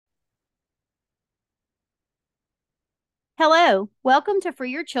Hello, welcome to For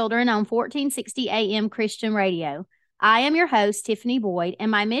Your Children on 1460 AM Christian Radio. I am your host, Tiffany Boyd,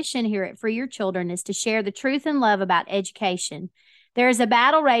 and my mission here at For Your Children is to share the truth and love about education. There is a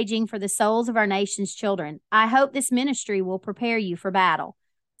battle raging for the souls of our nation's children. I hope this ministry will prepare you for battle.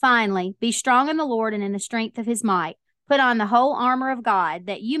 Finally, be strong in the Lord and in the strength of his might. Put on the whole armor of God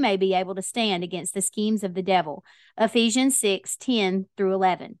that you may be able to stand against the schemes of the devil. Ephesians 6:10 through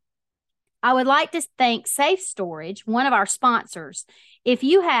 11. I would like to thank Safe Storage, one of our sponsors. If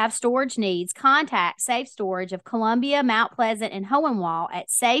you have storage needs, contact Safe Storage of Columbia, Mount Pleasant, and Hohenwald at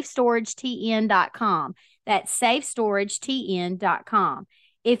safestoragetn.com. That's safestoragetn.com.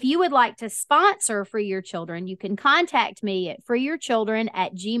 If you would like to sponsor For Your Children, you can contact me at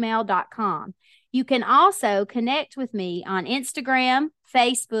foryourchildren@gmail.com. You can also connect with me on Instagram,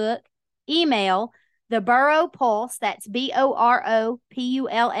 Facebook, email, the Borough Pulse, that's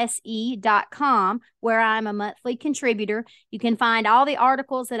BOROPULSE.com, where I'm a monthly contributor. You can find all the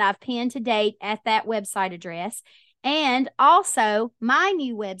articles that I've penned to date at that website address. And also my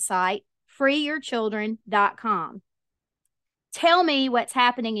new website, freeyourchildren.com. Tell me what's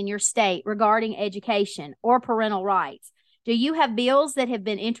happening in your state regarding education or parental rights. Do you have bills that have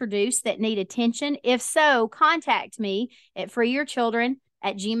been introduced that need attention? If so, contact me at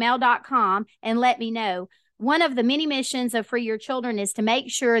freeyourchildren@gmail.com and let me know. One of the many missions of Free Your Children is to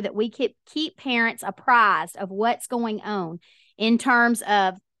make sure that we keep parents apprised of what's going on in terms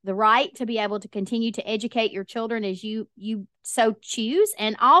of the right to be able to continue to educate your children as you so choose,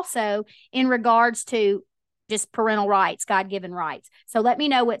 and also in regards to just parental rights, God-given rights. So let me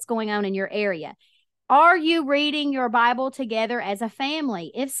know what's going on in your area. Are you reading your Bible together as a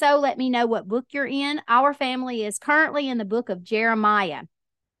family? If so, let me know what book you're in. Our family is currently in the book of Jeremiah.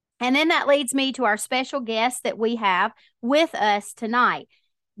 And then that leads me to our special guest that we have with us tonight.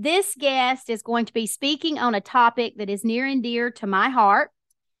 This guest is going to be speaking on a topic that is near and dear to my heart.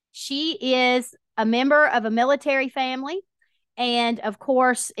 She is a member of a military family. And of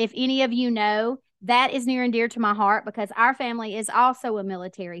course, if any of you know, that is near and dear to my heart because our family is also a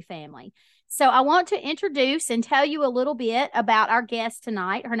military family. So I want to introduce and tell you a little bit about our guest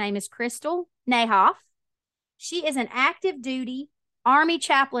tonight. Her name is Crystal Niehoff. She is an active duty Army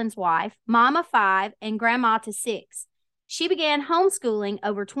chaplain's wife, mom of 5, and grandma to 6. She began homeschooling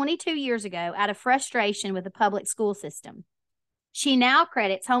over 22 years ago out of frustration with the public school system. She now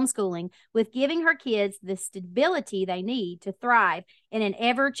credits homeschooling with giving her kids the stability they need to thrive in an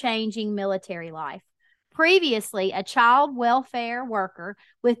ever-changing military life. Previously a child welfare worker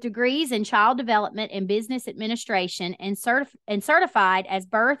with degrees in child development and business administration and certified as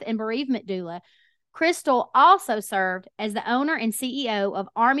birth and bereavement doula, Crystal also served as the owner and CEO of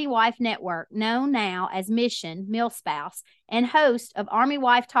Army Wife Network, known now as Mission Milspouse, and host of Army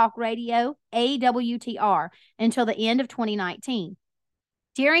Wife Talk Radio, AWTR, until the end of 2019.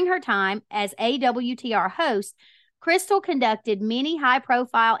 During her time as AWTR host, Crystal conducted many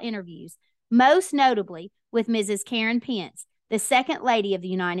high-profile interviews, most notably with Mrs. Karen Pence, the Second Lady of the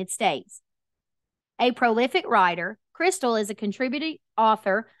United States. A prolific writer, Crystal is a contributing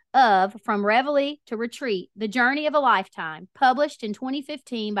author of From Reveille to Retreat, The Journey of a Lifetime, published in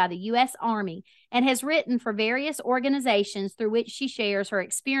 2015 by the U.S. Army, and has written for various organizations through which she shares her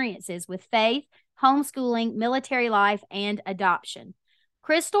experiences with faith, homeschooling, military life, and adoption.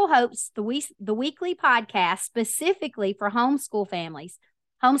 Crystal hosts the weekly podcast specifically for homeschool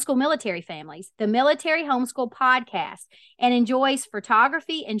military families, the Military Homeschool Podcast, and enjoys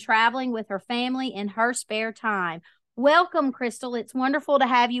photography and traveling with her family in her spare time. Welcome, Crystal. It's wonderful to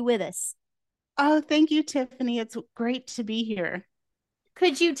have you with us. Oh, thank you, Tiffany. It's great to be here.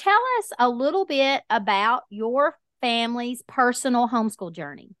 Could you tell us a little bit about your family's personal homeschool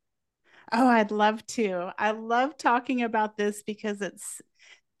journey? Oh, I'd love to. I love talking about this because it's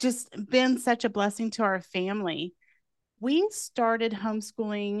just been such a blessing to our family. We started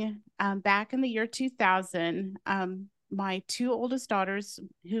homeschooling back in the year 2000. My 2 oldest daughters,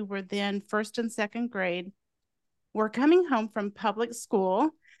 who were then first and second grade, were coming home from public school,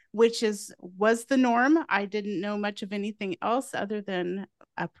 which was the norm. I didn't know much of anything else other than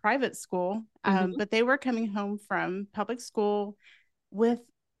a private school, but they were coming home from public school with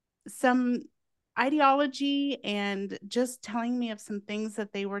some ideology and just telling me of some things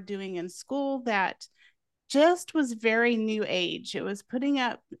that they were doing in school that just was very new age. It was putting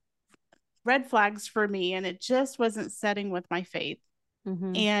up red flags for me, and it just wasn't setting with my faith.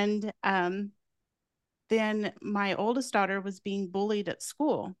 And then my oldest daughter was being bullied at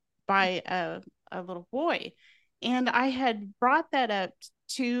school by a little boy. And I had brought that up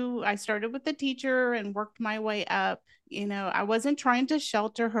I started with the teacher and worked my way up. I wasn't trying to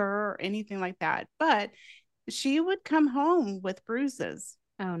shelter her or anything like that, but she would come home with bruises.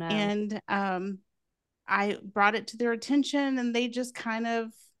 Oh no. And I brought it to their attention, and they just kind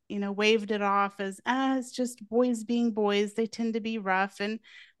of, waved it off as, it's just boys being boys. They tend to be rough. And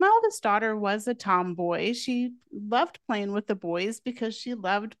my oldest daughter was a tomboy. She loved playing with the boys because she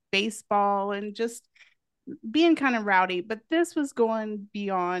loved baseball and just being kind of rowdy. But this was going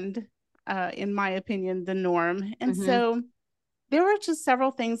beyond, in my opinion, the norm. And Mm-hmm. so there were just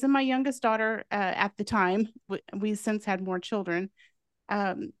several things. And my youngest daughter, at the time, we since had more children,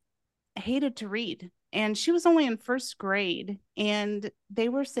 um, hated to read. And she was only in first grade, and they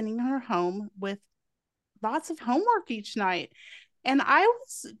were sending her home with lots of homework each night. And I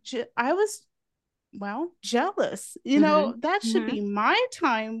was well, jealous. Mm-hmm. That should Mm-hmm. be my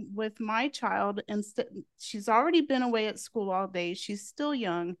time with my child. Instead, she's already been away at school all day. She's still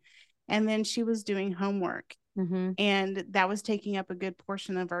young. And then she was doing homework, Mm-hmm. and that was taking up a good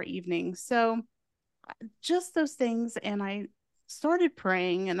portion of our evening. So just those things. And I started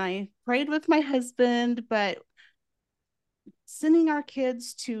praying, and I prayed with my husband, but sending our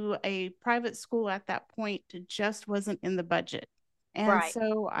kids to a private school at that point just wasn't in the budget. And Right.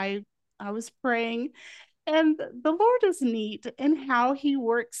 so I was praying, and the Lord is neat in how he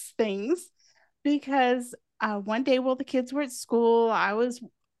works things, because one day while the kids were at school, I was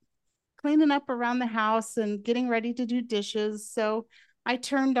cleaning up around the house and getting ready to do dishes. So I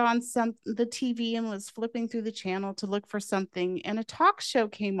turned on the TV and was flipping through the channel to look for something, and a talk show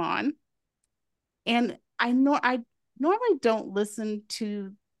came on. And I normally don't listen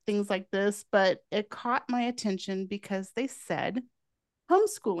to things like this, but it caught my attention because they said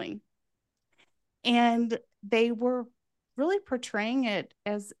homeschooling, and they were really portraying it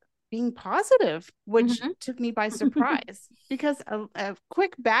as being positive, which Mm-hmm. took me by surprise. Because a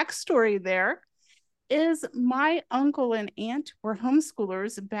quick backstory there is, my uncle and aunt were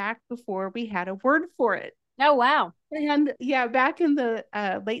homeschoolers back before we had a word for it. Oh wow. And yeah, back in the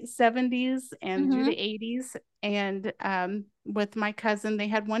late 70s and through Mm-hmm. the 80s. And with my cousin, they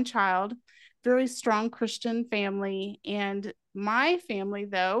had one child, very strong Christian family. And my family,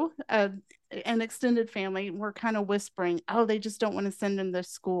 though, an extended family, were kind of whispering, oh, they just don't want to send them to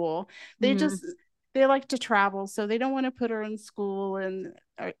school. They Mm-hmm. just, they like to travel, so they don't want to put her in school, and,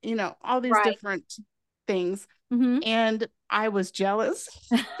 all these Right. different things. Mm-hmm. And I was jealous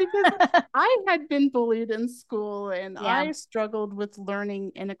because I had been bullied in school, and Yeah. I struggled with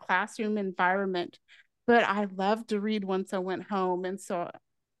learning in a classroom environment. But I loved to read once I went home. And so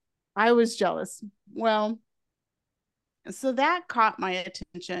I was jealous. Well, so that caught my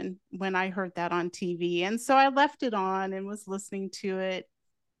attention when I heard that on TV. And so I left it on and was listening to it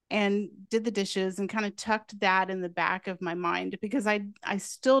and did the dishes and kind of tucked that in the back of my mind, because I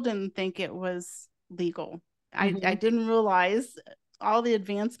still didn't think it was legal. I Mm-hmm. didn't realize all the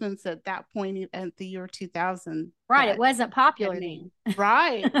advancements at that point at the year 2000 Right. It that wasn't had popular made. then.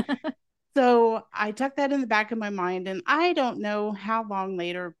 Right. So I tucked that in the back of my mind, and I don't know how long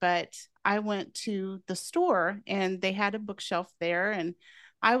later, but I went to the store, and they had a bookshelf there, and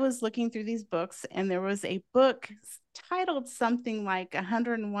I was looking through these books, and there was a book titled something like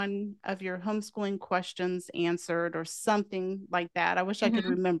 101 of your homeschooling questions answered, or something like that. I wish I could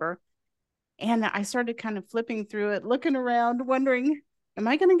Mm-hmm. remember. And I started kind of flipping through it, looking around, wondering, am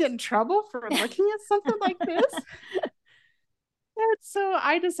I going to get in trouble for looking at something like this? And so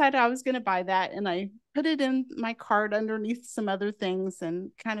I decided I was going to buy that, and I put it in my cart underneath some other things, and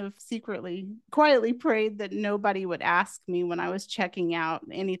kind of secretly, quietly prayed that nobody would ask me when I was checking out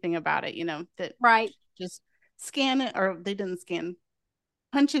anything about it, that Right. just scan it, or they didn't scan,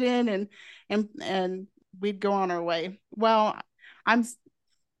 punch it in, and we'd go on our way. Well, I'm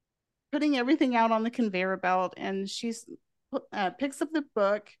putting everything out on the conveyor belt, and she's picks up the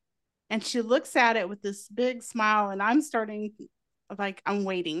book, and she looks at it with this big smile, and I'm starting, like, I'm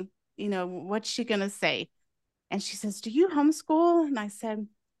waiting, what's she gonna say? And she says, do you homeschool? And I said,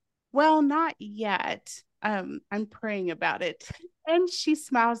 well, not yet. I'm praying about it. And she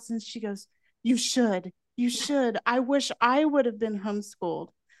smiles and she goes, you should. You should. I wish I would have been homeschooled.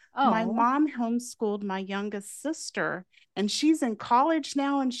 My Oh, mom homeschooled my youngest sister, and she's in college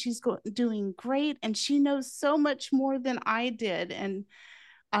now, and she's doing great, and she knows so much more than I did. And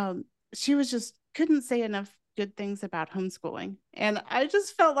um, she was just couldn't say enough good things about homeschooling. And I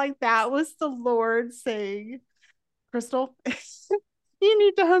just felt like that was the Lord saying, Crystal, you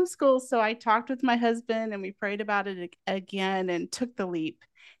need to homeschool. So I talked with my husband, and we prayed about it again, and took the leap,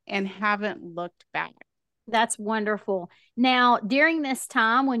 and haven't looked back. that's wonderful. Now, during this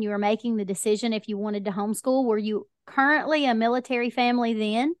time when you were making the decision if you wanted to homeschool, were you currently a military family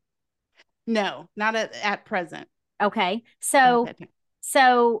then? No, not at present. Okay. At So, that time.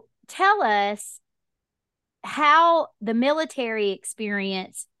 so tell us how the military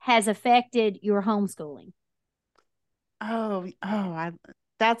experience has affected your homeschooling.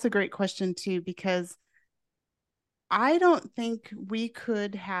 That's a great question too, because I don't think we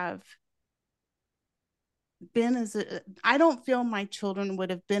could have been I don't feel my children would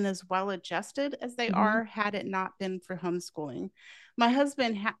have been as well adjusted as they Mm-hmm. are had it not been for homeschooling. My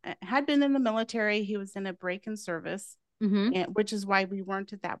husband had been in the military. He was in a break in service, Mm-hmm. and which is why we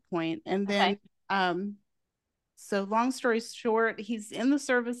weren't at that point. And Okay. then, so long story short, he's in the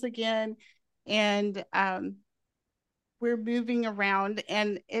service again, and we're moving around,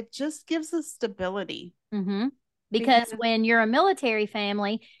 and it just gives us stability. Mm-hmm. Because Because when you're a military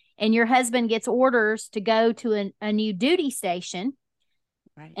family and your husband gets orders to go to a new duty station,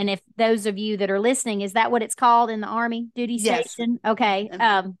 right, and if those of you that are listening, is that what it's called in the Army, duty yes, station? Okay.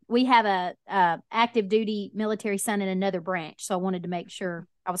 and We have a active duty military son in another branch, so I wanted to make sure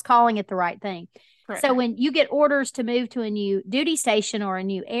I was calling it the right thing. So correct, when you get orders to move to a new duty station or a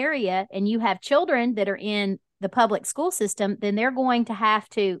new area, and you have children that are in the public school system, then they're going to have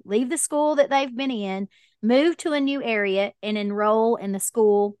to leave the school that they've been in, move to a new area, and enroll in the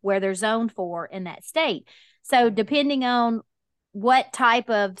school where they're zoned for in that state. So depending on what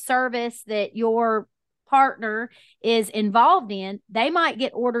type of service that your partner is involved in, they might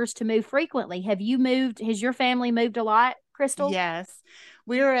get orders to move frequently. Have you moved? Has your family moved a lot, Crystal? yes.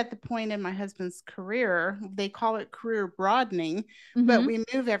 We are at the point in my husband's career, they call it career broadening, but Mm-hmm. we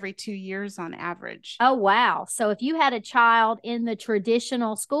move every 2 years on average. Oh, wow. So if you had a child in the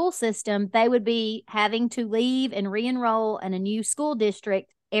traditional school system, they would be having to leave and re enroll in a new school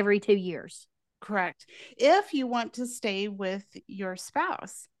district every 2 years. Correct. If you want to stay with your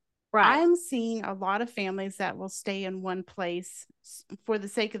spouse, Right. I'm seeing a lot of families that will stay in one place for the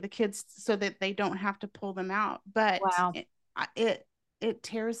sake of the kids so that they don't have to pull them out. But Wow. it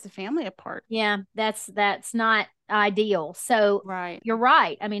tears the family apart. Yeah, that's not ideal. So Right. you're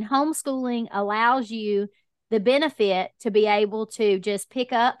right. I mean, homeschooling allows you the benefit to be able to just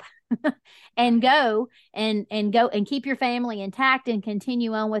pick up and Right. go and keep your family intact and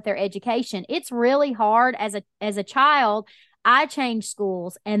continue on with their education. It's really hard as a child. I changed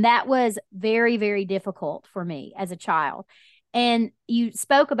schools, and that was very, very difficult for me as a child. And you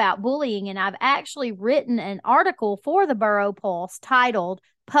spoke about bullying, and I've actually written an article for the Borough Pulse titled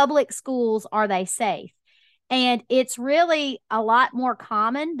Public Schools, Are They Safe? And it's really a lot more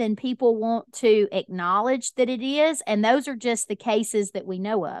common than people want to acknowledge that it is. And those are just the cases that we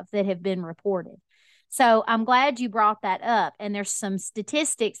know of that have been reported. So I'm glad you brought that up. And there's some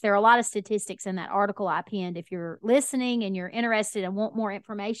statistics. There are a lot of statistics in that article I pinned. If you're listening and you're interested and want more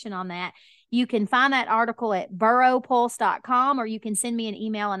information on that, you can find that article at boroughpulse.com, or you can send me an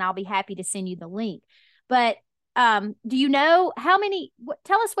email and I'll be happy to send you the link. But do you know how many?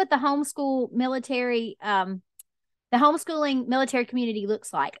 Tell us what the homeschooling military community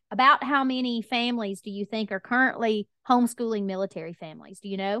looks like. About how many families do you think are currently homeschooling military families? Do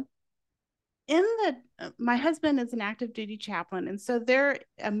you know? My husband is an active duty chaplain, and so there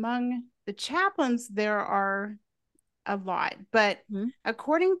among the chaplains there are a lot. But Mm-hmm.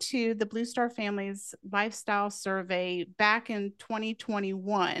 according to the Blue Star Families Lifestyle Survey back in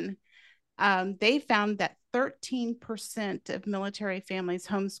 2021, they found that 13% of military families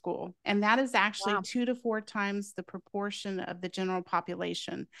homeschool, and that is actually Wow. 2 to 4 times the proportion of the general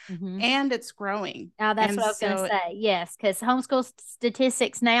population, Mm-hmm. and it's growing. Oh, that's And what I was going to so, say. Yes, because homeschool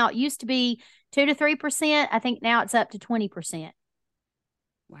statistics now, it used to be 2 to 3%. I think now it's up to 20%.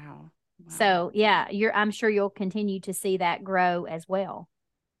 wow, wow, So yeah, I'm sure you'll continue to see that grow as well.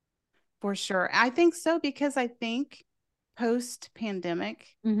 for sure. I think so because I think post pandemic,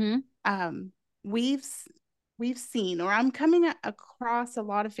 Mm-hmm. um, we've we've seen, or I'm coming across a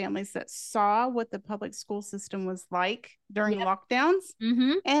lot of families that saw what the public school system was like during Yep. lockdowns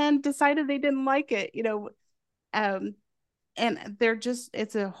Mm-hmm. and decided they didn't like it, um, and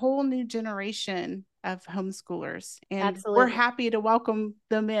it's a whole new generation of homeschoolers, and we're Absolutely. happy to welcome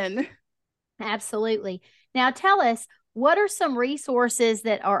them in. Absolutely. Now tell us, what are some resources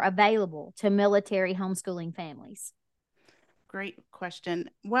that are available to military homeschooling families? Great question.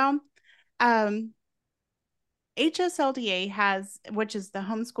 Well, um, HSLDA has, which is the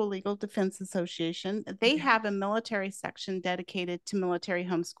Homeschool Legal Defense Association, they Okay. have a military section dedicated to military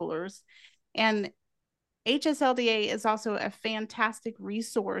homeschoolers. And HSLDA is also a fantastic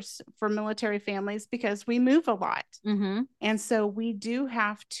resource for military families because we move a lot. Mm-hmm. And so we do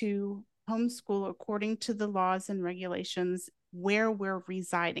have to homeschool according to the laws and regulations where we're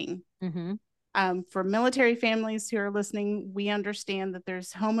residing. Mm-hmm. For military families who are listening, we understand that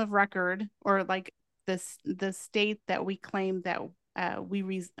there's home of record, or like the state that we claim that we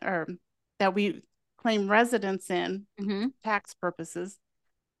claim residence in Mm-hmm. tax purposes,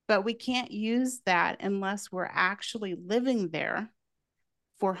 but we can't use that unless we're actually living there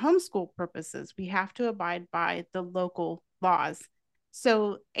for homeschool purposes. We have to abide by the local laws.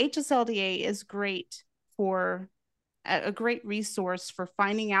 So HSLDA is great for a great resource for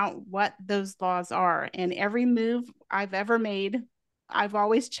finding out what those laws are. And every move I've ever made, I've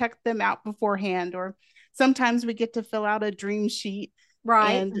always checked them out beforehand, or sometimes we get to fill out a dream sheet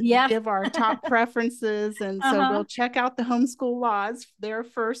Right. and Yeah. give our top preferences. And so Uh-huh. we'll check out the homeschool laws there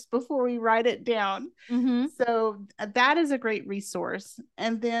first before we write it down. Mm-hmm. So that is a great resource.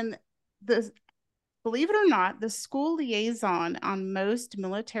 And then the believe it or not, the school liaison on most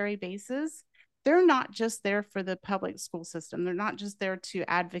military bases, they're not just there for the public school system. They're not just there to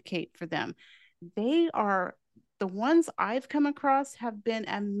advocate for them. They are the ones I've come across have been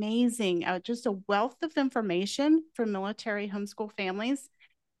amazing, just a wealth of information for military homeschool families.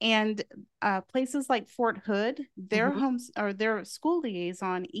 And places like Fort Hood, their Mm-hmm. homes or their school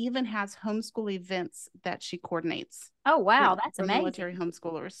liaison even has homeschool events that she coordinates Oh, wow. That's for military amazing.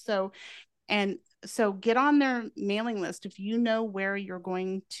 homeschoolers. And so get on their mailing list if you know where you're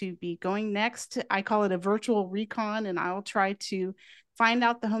going to be going next. I call it a virtual recon, and I'll try to find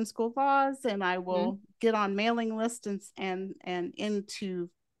out the homeschool laws, and I Mm-hmm. will get on mailing lists and into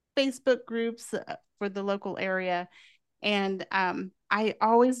Facebook groups for the local area. And I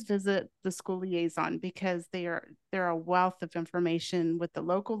always visit the school liaison because they're a wealth of information with the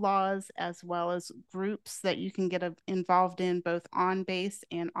local laws, as well as groups that you can get involved in both on base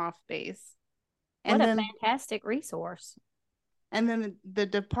and off base. What And a then fantastic resource. the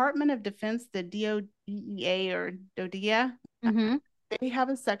Department of Defense, the DODEA or DODEA, Mm-hmm. they have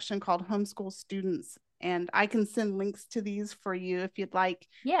a section called Homeschool Students, and I can send links to these for you if you'd like.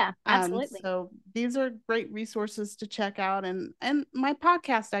 Yeah, absolutely. So these are great resources to check out, and my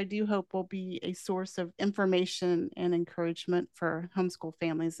podcast, I do hope, will be a source of information and encouragement for homeschool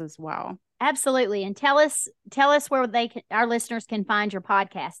families as well. Absolutely. And tell us where our listeners can find your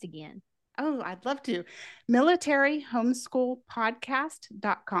podcast again. Oh, I'd love to.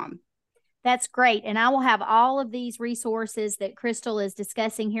 Militaryhomeschoolpodcast.com. That's great. And I will have all of these resources that Crystal is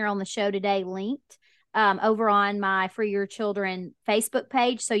discussing here on the show today linked over on my For Your Children Facebook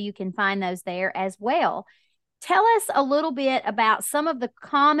page, so you can find those there as well. Tell us a little bit about some of the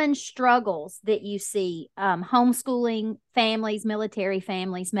common struggles that you see homeschooling families, military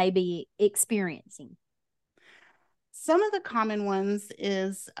families may be experiencing. Some of the common ones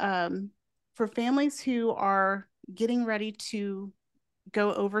is for families who are getting ready to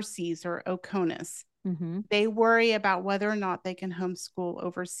go overseas or OCONUS. Mm-hmm. They worry about whether or not they can homeschool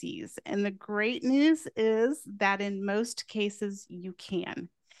overseas. And the great news is that in most cases, you can.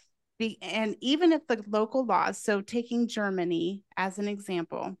 And even if the local laws, so taking Germany as an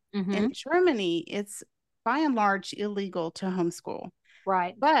example, Mm-hmm. in Germany, it's by and large illegal to homeschool.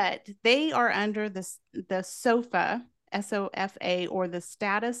 Right. But they are under the SOFA, SOFA, or the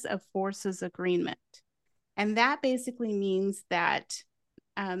Status of Forces Agreement. And that basically means that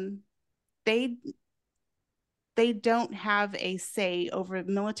they don't have a say over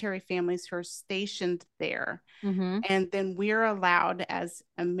military families who are stationed there. Mm-hmm. And then we're allowed as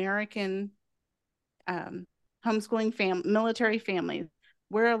American homeschooling military families,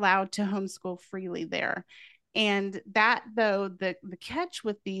 we're allowed to homeschool freely there. And that, though, the catch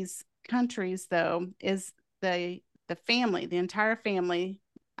with these countries, though, is the family, the entire family,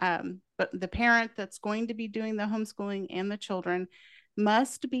 but the parent that's going to be doing the homeschooling and the children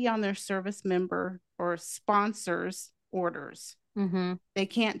must be on their service member or sponsors orders. Mm-hmm. They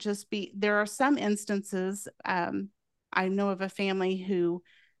can't just be. There are some instances. I know of a family who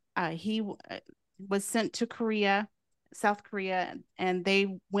he was sent to Korea, South Korea, and they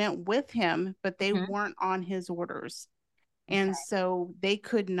went with him, but they Mm-hmm. weren't on his orders. Okay. And so they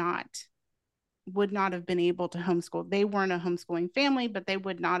would not have been able to homeschool. They weren't a homeschooling family, but they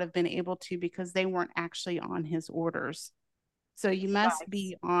would not have been able to because they weren't actually on his orders. So you must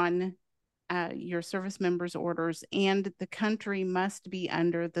be on your service members' orders, and the country must be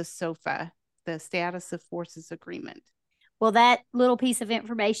under the SOFA, the Status of Forces Agreement. Well, that little piece of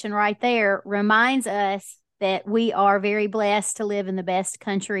information right there reminds us that we are very blessed to live in the best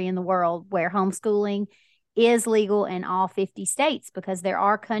country in the world where homeschooling is legal in all 50 states, because there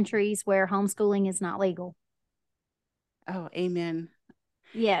are countries where homeschooling is not legal. Oh, amen.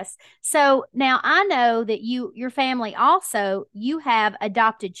 Yes. So now I know that your family also, you have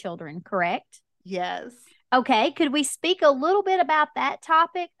adopted children, correct? Yes. Okay. Could we speak a little bit about that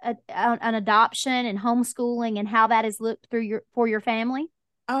topic, an adoption and homeschooling, and how that is looked for your family?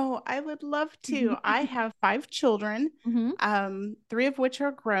 Oh, I would love to. I have 5 children, Mm-hmm. 3 of which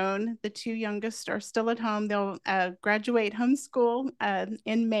are grown. The 2 youngest are still at home. They'll graduate homeschool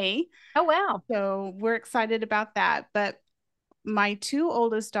in May. Oh, wow. So we're excited about that. But my 2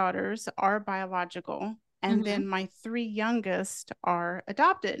 oldest daughters are biological, and Mm-hmm. then my 3 youngest are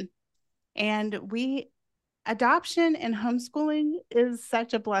adopted. And adoption and homeschooling is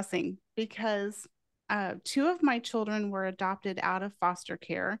such a blessing because 2 of my children were adopted out of foster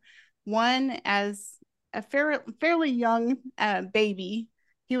care. One as a fairly young baby.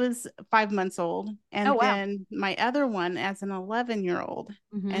 He was 5 months old. Oh, And wow. then my other one as an 11-year-old.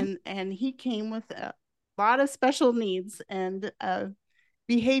 Mm-hmm. And he came with a lot of special needs and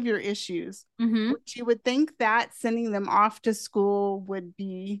behavior issues, Mm-hmm. which you would think that sending them off to school would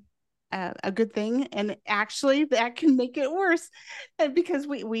be a good thing. And actually, that can make it worse because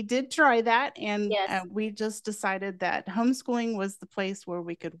we did try that. And Yes. we just decided that homeschooling was the place where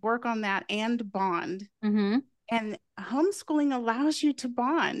we could work on that and bond. Mm-hmm. And homeschooling allows you to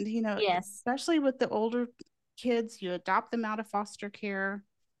bond, Yes. especially with the older kids. You adopt them out of foster care.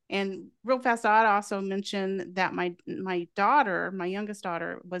 And real fast, I'd also mention that my daughter, my youngest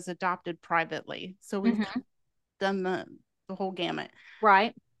daughter, was adopted privately. So we've Mm-hmm. done the whole gamut.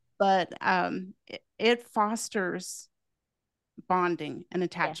 Right. But it fosters bonding and Yes.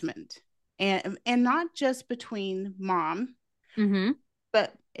 attachment, and not just between mom, Mm-hmm.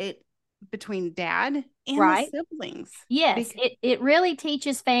 but it between dad and the Right. siblings. Yes, Because it really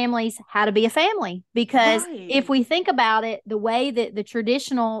teaches families how to be a family because if right, we think about it, the way that the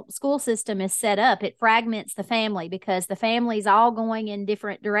traditional school system is set up, it fragments the family because the family's all going in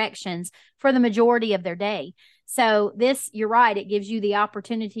different directions for the majority of their day. So this, you're right, it gives you the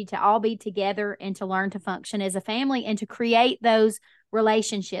opportunity to all be together and to learn to function as a family and to create those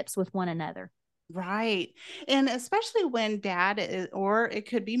relationships with one another. right. And especially when dad is, or it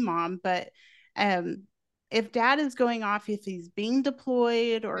could be mom, but um, if dad is going off, if he's being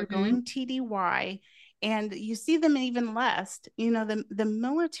deployed or Mm-hmm. going TDY, and you see them even less, the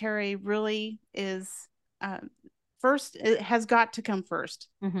military really is uh, first, it has got to come first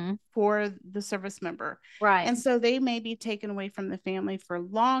Mm-hmm. for the service member. Right. And so they may be taken away from the family for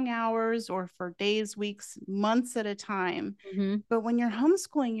long hours or for days, weeks, months at a time. Mm-hmm. But when you're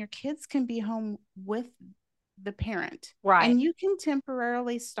homeschooling, your kids can be home with the parent, Right. and you can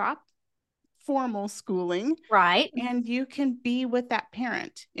temporarily stop formal schooling Right. and you can be with that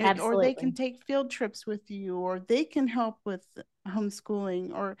parent, or they can Absolutely. take field trips with you, or they can help with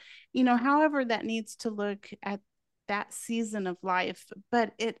homeschooling, or however that needs to look at that season of life.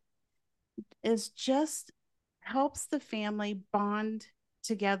 But it is just helps the family bond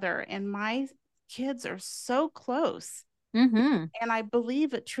together, and my kids are so close. Mm-hmm. And I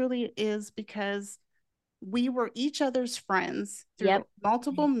believe it truly is because we were each other's friends through Yep.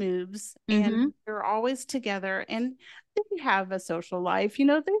 multiple moves, and Mm-hmm. they're always together, and they have a social life. They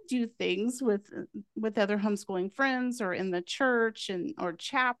do things with other homeschooling friends or in the church and or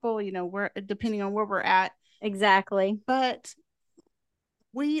chapel, where depending on where we're at. Exactly. But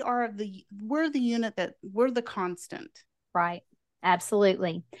we're the unit, that we're the constant. Right.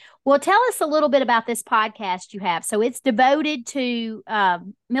 Absolutely. Well, tell us a little bit about this podcast you have. So it's devoted to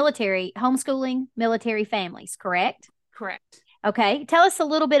military homeschooling, military families, correct? Correct. Okay. Tell us a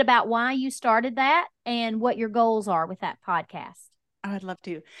little bit about why you started that and what your goals are with that podcast. I'd love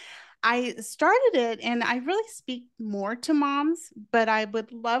to. I started it and I really speak more to moms, but I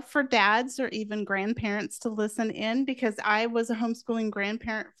would love for dads or even grandparents to listen in because I was a homeschooling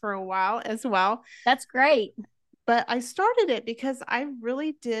grandparent for a while as well. That's great. But I started it because I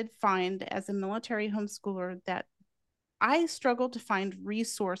really did find as a military homeschooler that I struggled to find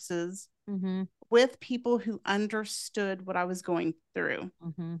resources Mm-hmm. with people who understood what I was going through.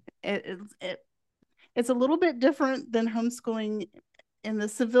 Mm-hmm. It it's a little bit different than homeschooling in the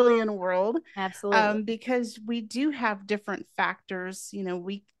civilian world, Absolutely. because we do have different factors.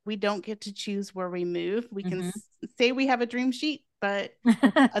 We don't get to choose where we move. We can Mm-hmm. say we have a dream sheet, but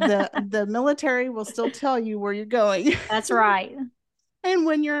the military will still tell you where you're going That's right. and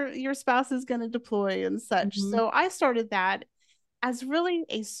when your spouse is going to deploy and such. Mm-hmm. So I started that as really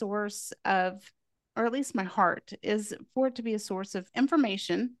a source of, or at least my heart is for it to be a source of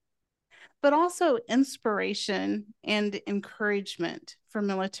information, but also inspiration and encouragement for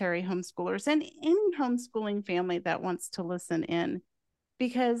military homeschoolers and any homeschooling family that wants to listen in,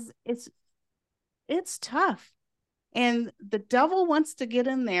 because it's tough, and the devil wants to get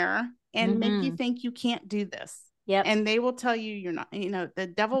in there and make you Mm-hmm. think you can't do this. Yep. And they will tell you you're not,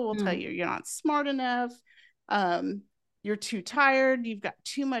 the devil will tell Mm-hmm. you you're not smart enough. um you're too tired, you've got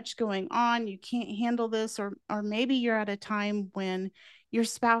too much going on, you can't handle this, or maybe you're at a time when your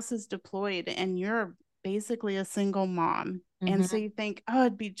spouse is deployed and you're basically a single mom. And so Mm-hmm. you think, oh,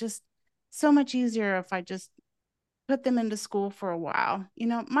 it'd be just so much easier if I just put them into school for a while.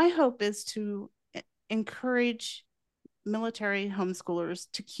 My hope is to encourage military homeschoolers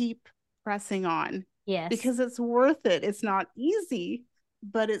to keep pressing on Yes. because it's worth it. It's not easy,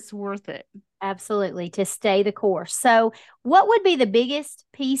 but it's worth it. Absolutely, to stay the course. So, what would be the biggest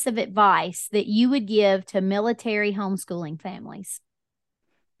piece of advice that you would give to military homeschooling families?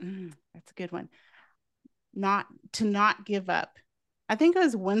 That's a good one. Not give up. I think it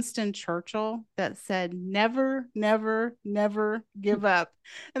was Winston Churchill that said, never, never, never give up.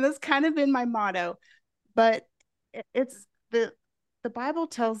 And that's kind of been my motto. But it's the Bible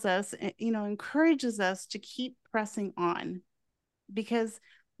tells us, encourages us to keep pressing on because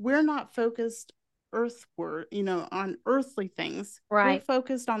we're not focused earthward, on earthly things. We're Right.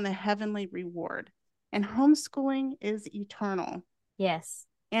 focused on the heavenly reward. And homeschooling is eternal. Yes.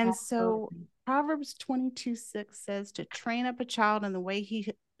 And so Absolutely. Proverbs 22:6 says to train up a child in the way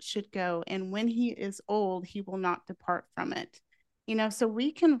he should go. And when he is old, he will not depart from it. So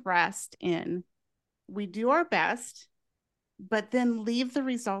we can rest in, we do our best, but then leave the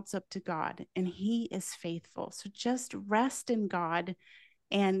results up to God, and he is faithful. So just rest in God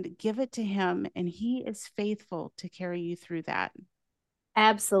and give it to him, and he is faithful to carry you through that.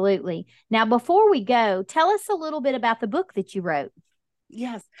 Absolutely. Now, before we go, tell us a little bit about the book that you wrote.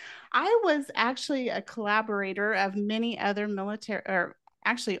 Yes, I was actually a collaborator of many other military, or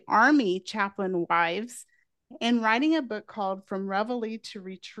actually Army chaplain wives, in writing a book called From Reveille to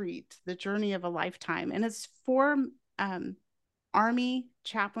Retreat: The Journey of a Lifetime. And it's for Army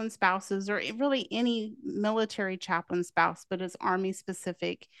chaplain spouses, or really any military chaplain spouse, but it's Army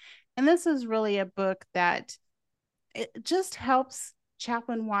specific. And this is really a book that it just helps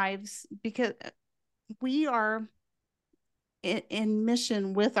chaplain wives because we are in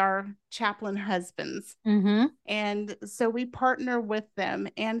mission with our chaplain husbands. Mm-hmm. And so we partner with them.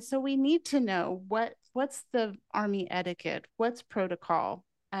 And so we need to know what's the Army etiquette, what's protocol,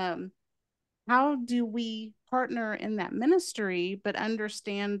 how do we partner in that ministry, but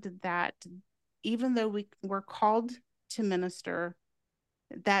understand that even though we're called to minister,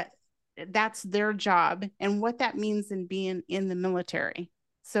 that that's their job and what that means in being in the military.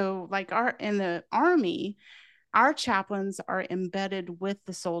 So like in the Army, our chaplains are embedded with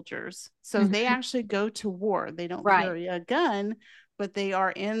the soldiers. So they Mm-hmm. actually go to war. They don't Right. carry a gun, but they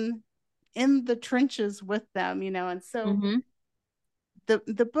are in the trenches with them, and so Mm-hmm.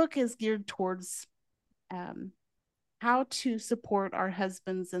 the book is geared towards um, how to support our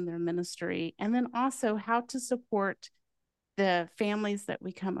husbands in their ministry, and then also how to support the families that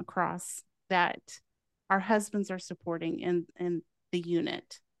we come across that our husbands are supporting in the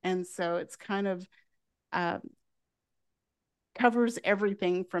unit. And so it's kind of uh, covers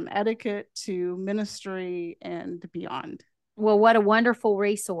everything from etiquette to ministry and beyond. Well, what a wonderful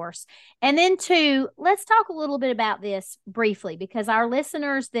resource. And then, two, let's talk a little bit about this briefly because our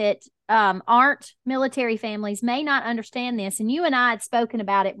listeners that aren't military families may not understand this. And you and I had spoken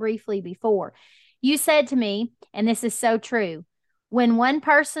about it briefly before. You said to me, and this is so true, when one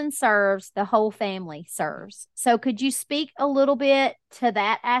person serves, the whole family serves. So, could you speak a little bit to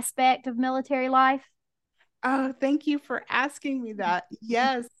that aspect of military life? Oh, thank you for asking me that.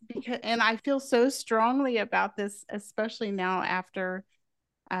 Yes, because and I feel so strongly about this, especially now after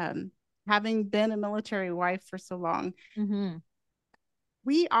um, having been a military wife for so long. Mm-hmm.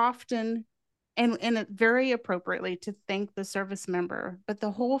 We often and very appropriately to thank the service member, but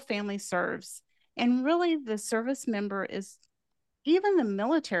the whole family serves. And really the service member is, even the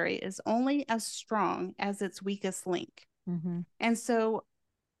military is only as strong as its weakest link. Mm-hmm. And so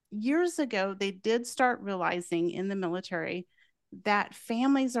years ago, they did start realizing in the military that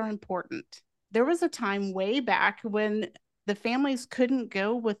families are important. There was a time way back when the families couldn't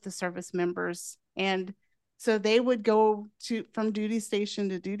go with the service members. And so they would go to from duty station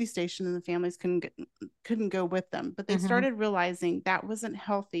to duty station, and the families couldn't go with them. But they Mm-hmm. started realizing that wasn't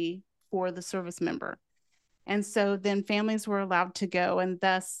healthy for the service member. And so then families were allowed to go, and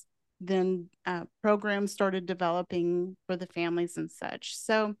thus then programs started developing for the families and such.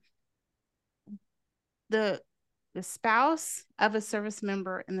 So the the spouse of a service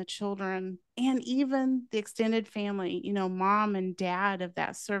member and the children and even the extended family, mom and dad of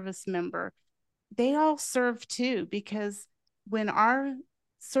that service member, they all serve too, because when our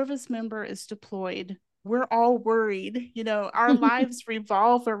service member is deployed, we're all worried. Our lives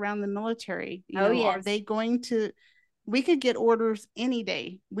revolve around the military. Oh, Are yes. they going to, we could get orders any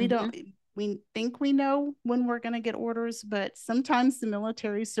day. We Mm-hmm. don't, we think we know when we're going to get orders, but sometimes the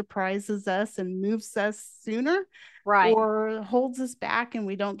military surprises us and moves us sooner, Right. or holds us back and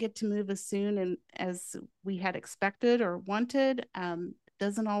we don't get to move as soon and as we had expected or wanted.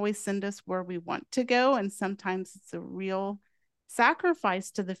 Doesn't always send us where we want to go. And sometimes it's a real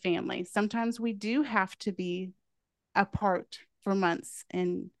sacrifice to the family. Sometimes we do have to be apart for months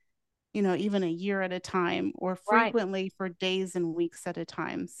and, even a year at a time, or Right. frequently for days and weeks at a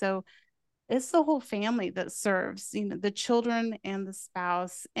time. So it's the whole family that serves, the children and the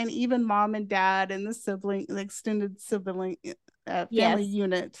spouse, and even mom and dad and the extended sibling family Yes.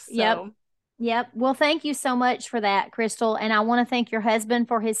 unit. Yep. So Yep. Well, thank you so much for that, Crystal. And I want to thank your husband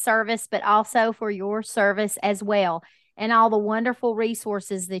for his service, but also for your service as well, and all the wonderful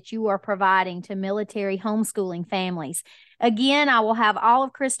resources that you are providing to military homeschooling families. Again, I will have all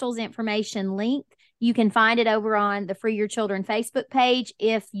of Crystal's information linked. You can find it over on the Free Your Children Facebook page.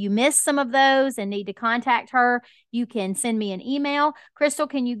 If you missed some of those and need to contact her, you can send me an email. Crystal,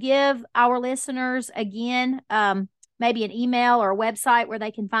 can you give our listeners again, maybe an email or a website where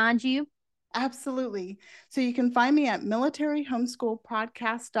they can find you? absolutely. So you can find me at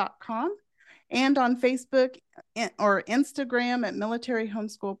militaryhomeschoolpodcast.com, and on Facebook or Instagram at Military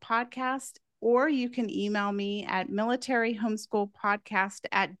Homeschool Podcast, or you can email me at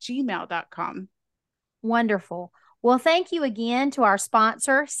militaryhomeschoolpodcast@gmail.com. Wonderful. Well, thank you again to our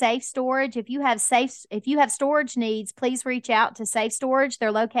sponsor, Safe Storage. If you have storage needs, please reach out to Safe Storage.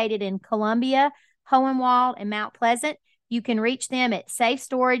 They're located in Columbia, Hohenwald, and Mount Pleasant. You can reach them at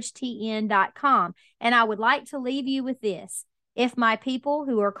safestoragetn.com. And I would like to leave you with this. If my people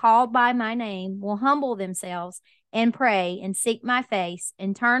who are called by my name will humble themselves and pray and seek my face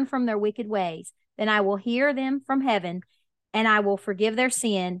and turn from their wicked ways, then I will hear them from heaven, and I will forgive their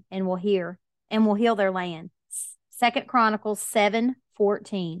sin and will heal their land. 2 Chronicles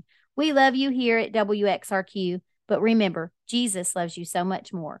 7:14. We love you here at WXRQ, but remember, Jesus loves you so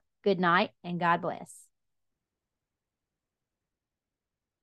much more. Good night and God bless.